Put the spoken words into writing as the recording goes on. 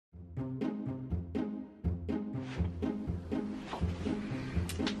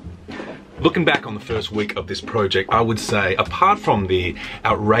Looking back on the first week of this project, I would say, apart from the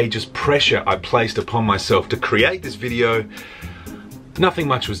outrageous pressure I placed upon myself to create this video, nothing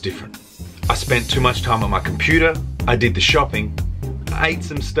much was different. I spent too much time on my computer, I did the shopping, I ate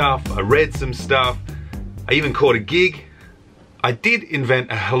some stuff, I read some stuff, I even caught a gig. I did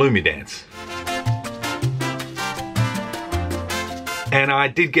invent a halloumi dance. And I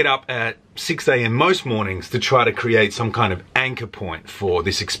did get up at 6 AM most mornings to try to create some kind of anchor point for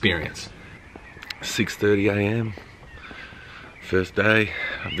this experience. 6:30 AM, first day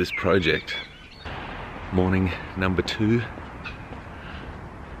of this project. Morning number 2.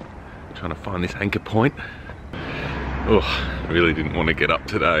 Trying to find this anchor point. Oh, I really didn't want to get up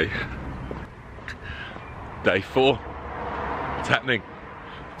today. Day 4. What's happening?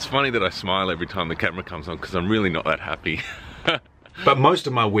 It's funny that I smile every time the camera comes on because I'm really not that happy. But most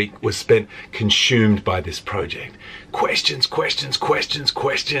of my week was spent consumed by this project. Questions, questions, questions,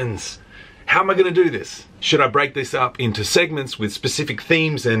 questions. How am I going to do this? Should I break this up into segments with specific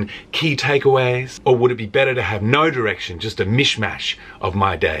themes and key takeaways? Or would it be better to have no direction, just a mishmash of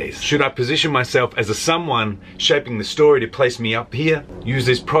my days? Should I position myself as a someone shaping the story to place me up here? Use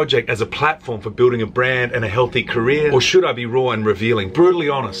this project as a platform for building a brand and a healthy career? Or should I be raw and revealing, brutally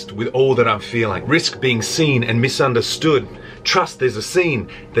honest with all that I'm feeling? Risk being seen and misunderstood. Trust there's a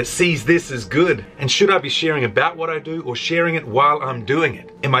scene that sees this as good. And should I be sharing about what I do or sharing it while I'm doing it?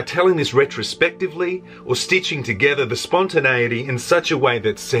 Am I telling this retrospectively or stitching together the spontaneity in such a way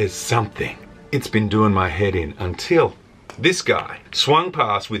that says something? It's been doing my head in until this guy swung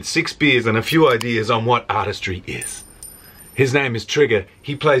past with 6 beers and a few ideas on what artistry is. His name is Trigger,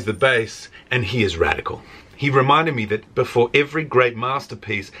 he plays the bass, and he is radical. He reminded me that before every great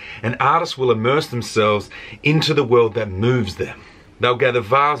masterpiece, an artist will immerse themselves into the world that moves them. They'll gather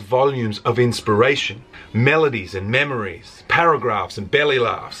vast volumes of inspiration, melodies and memories, paragraphs and belly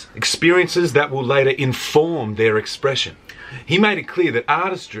laughs, experiences that will later inform their expression. He made it clear that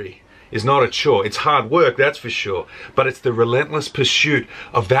artistry is not a chore. It's hard work, that's for sure, but it's the relentless pursuit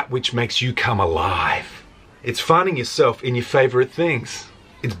of that which makes you come alive. It's finding yourself in your favorite things.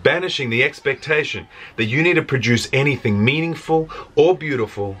 It's banishing the expectation that you need to produce anything meaningful or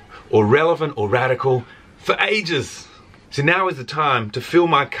beautiful or relevant or radical for ages. So now is the time to fill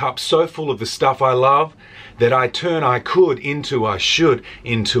my cup so full of the stuff I love that I turn I could into I should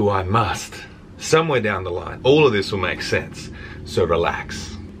into I must. Somewhere down the line, all of this will make sense. So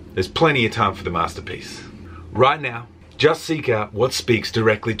relax. There's plenty of time for the masterpiece. Right now, just seek out what speaks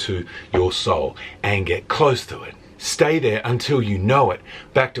directly to your soul and get close to it. Stay there until you know it,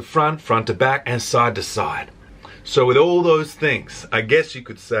 back to front, front to back, and side to side. So with all those things, I guess you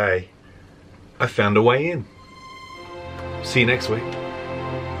could say, I found a way in. See you next week.